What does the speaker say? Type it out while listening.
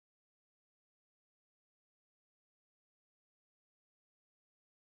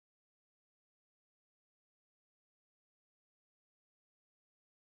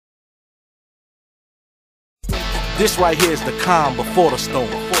This right here is the calm before the storm.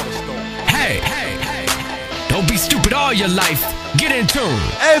 Hey, don't be stupid all your life. Get in tune.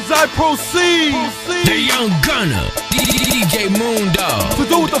 As I proceed, The Young Gunner, DJ Moondog. to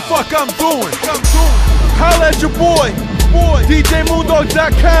do what the fuck I'm doing. Holla at your boy,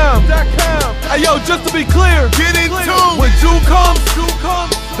 DJMoondog.com. Hey yo, just to be clear, get in tune. When June comes,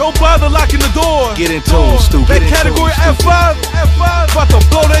 don't bother locking the door. Get in tune, stupid. That category F5, about to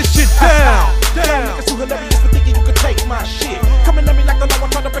blow that shit down. Niggas too hilarious for thinking you could take my shit. Coming at me like the law,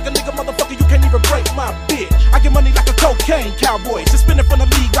 I'm trying to break a nigga, motherfucker, you can't even break my bitch. I get money like a cocaine cowboy, suspended from the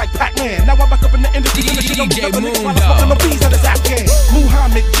league like Pac-Man. Now I'm back up in the industry, and the shit don't be up, niggas while I'm smoking the bees in his Afghan.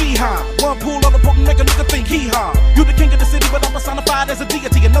 Muhammad Jihad, one pool on the potent, make a nigga think he hard. You the king of the city, but I'm personified as a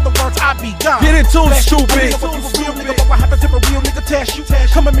deity. In other words, I be God. Get in tune, stupid. Real nigga, but what happens if a real nigga test you?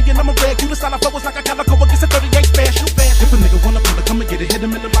 Come at me and I'ma rag you. The style I flow is like a calico against a 38 special. If a nigga wanna pull it, come and get it. Hit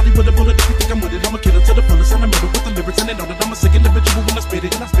him in the body with a bullet. If you think I'm with it, I'ma kill it to the fullest. In the middle with the lyrics, and they know that I'm a sick individual when I spit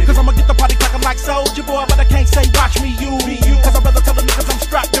it. Cause I'ma get the party crackin' like Soulja Boy, but I can't say watch me, you. Cause I'd rather tell the niggas I'm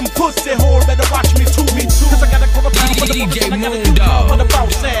strapped. Them pussy whore better watch me too. Cause I gotta grow a pound for the niggas, and I gotta do more for the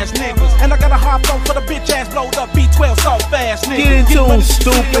boss ass niggas. And I got a hard phone for the bitch ass blowed up B12 soft fast niggas. Get in tune,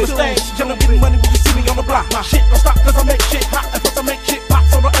 stupid. Y'all getting money when you see me on the block. My shit don't stop cause I make shit hot. And plus I make shit pop,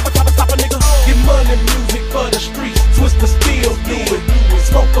 so don't ever try to stop a nigga. Get money, music for the streets. TWISTA still do it.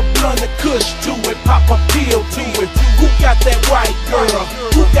 Smoke a blunt and kush to it. Pop a pill to it. Who got that white girl?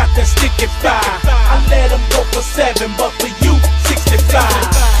 Who got that sticky fire? I let him go for 7, but for you, 65.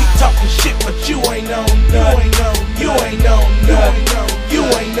 Keep talking shit, but you ain't on nothing. You ain't on nothing. You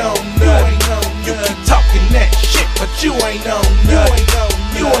ain't on nothing. You keep talking that shit, but you ain't on nothing.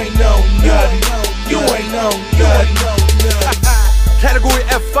 You ain't on nothing. You ain't on nothing. Category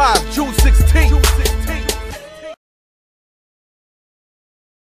F5, June 16th.